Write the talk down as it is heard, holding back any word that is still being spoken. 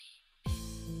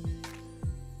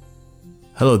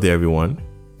Hello there, everyone.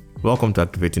 Welcome to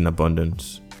Activating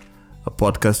Abundance, a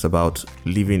podcast about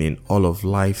living in all of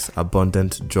life's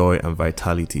abundant joy and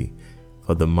vitality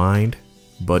for the mind,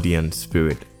 body, and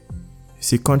spirit. You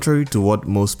see, contrary to what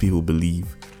most people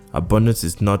believe, abundance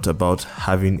is not about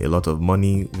having a lot of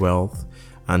money, wealth,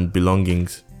 and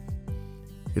belongings.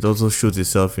 It also shows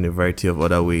itself in a variety of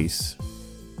other ways.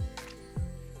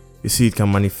 You see, it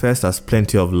can manifest as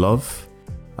plenty of love,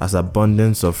 as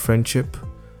abundance of friendship,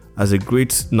 as a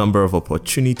great number of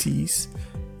opportunities.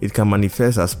 It can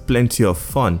manifest as plenty of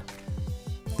fun.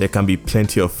 There can be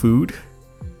plenty of food.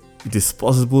 It is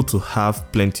possible to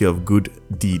have plenty of good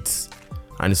deeds,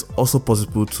 and it's also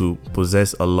possible to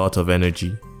possess a lot of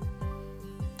energy.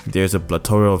 There's a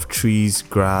plethora of trees,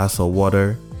 grass, or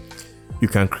water. You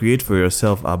can create for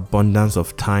yourself abundance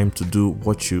of time to do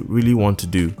what you really want to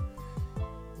do.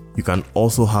 You can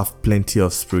also have plenty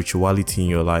of spirituality in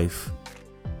your life.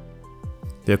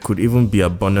 There could even be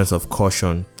abundance of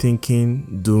caution,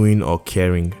 thinking, doing, or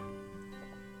caring.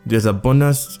 There's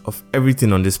abundance of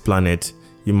everything on this planet.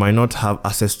 You might not have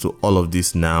access to all of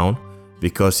this now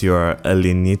because you are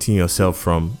alienating yourself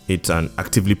from it and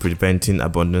actively preventing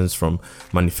abundance from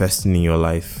manifesting in your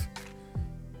life.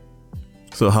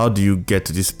 So how do you get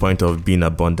to this point of being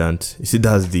abundant? You see,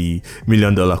 that's the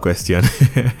million-dollar question.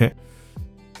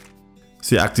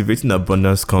 See, activating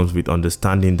abundance comes with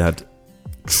understanding that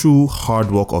true hard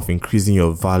work of increasing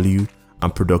your value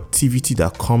and productivity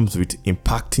that comes with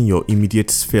impacting your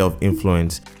immediate sphere of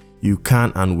influence, you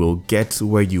can and will get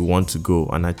where you want to go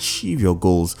and achieve your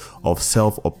goals of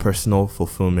self or personal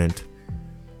fulfillment.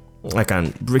 I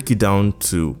can break it down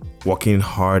to working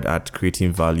hard at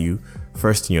creating value,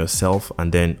 first in yourself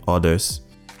and then others,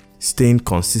 staying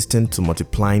consistent to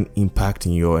multiplying impact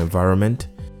in your environment,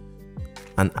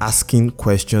 and asking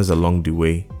questions along the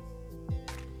way.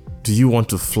 Do you want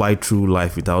to fly through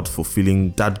life without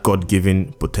fulfilling that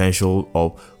God-given potential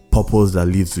or purpose that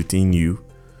lives within you?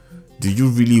 Do you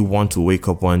really want to wake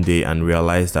up one day and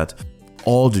realize that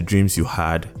all the dreams you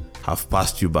had have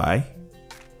passed you by?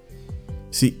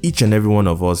 See, each and every one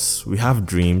of us, we have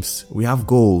dreams, we have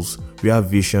goals, we have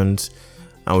visions,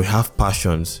 and we have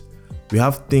passions. We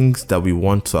have things that we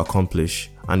want to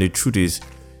accomplish, and the truth is,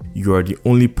 you are the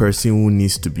only person who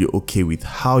needs to be okay with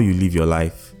how you live your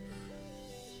life.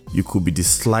 You could be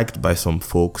disliked by some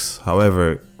folks.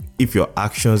 However, if your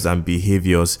actions and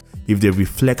behaviors, if they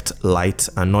reflect light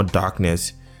and not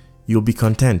darkness, you'll be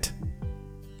content.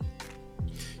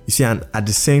 You see, and at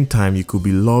the same time, you could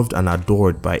be loved and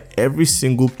adored by every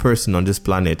single person on this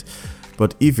planet.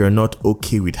 But if you're not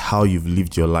okay with how you've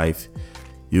lived your life,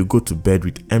 you'll go to bed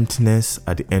with emptiness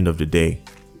at the end of the day.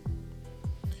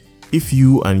 If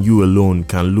you and you alone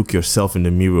can look yourself in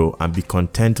the mirror and be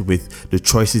content with the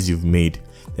choices you've made,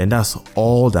 then that's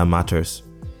all that matters.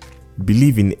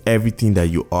 Believe in everything that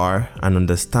you are and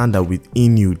understand that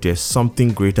within you there's something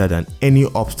greater than any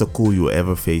obstacle you'll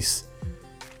ever face.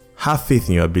 Have faith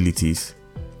in your abilities.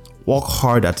 Work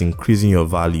hard at increasing your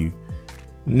value.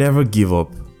 Never give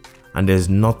up, and there's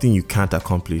nothing you can't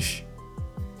accomplish.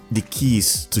 The key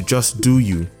is to just do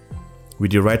you.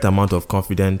 With the right amount of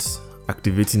confidence,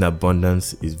 activating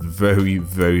abundance is very,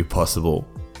 very possible.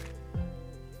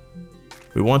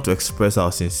 We want to express our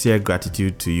sincere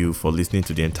gratitude to you for listening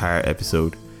to the entire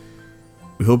episode.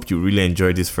 We hope you really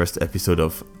enjoyed this first episode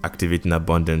of Activating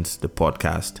Abundance, the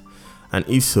podcast. And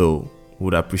if so, we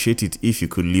would appreciate it if you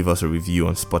could leave us a review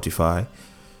on Spotify.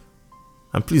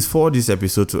 And please forward this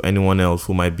episode to anyone else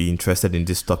who might be interested in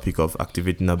this topic of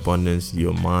activating abundance,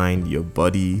 your mind, your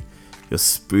body, your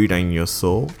spirit, and your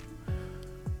soul.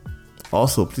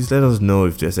 Also, please let us know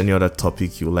if there's any other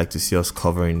topic you would like to see us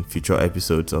cover in future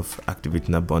episodes of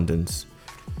Activating Abundance.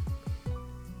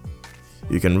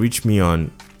 You can reach me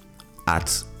on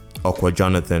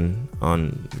 @AwkwardJonathan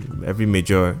on every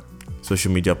major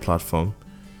social media platform.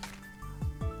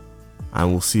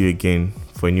 And we'll see you again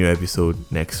for a new episode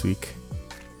next week.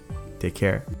 Take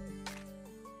care.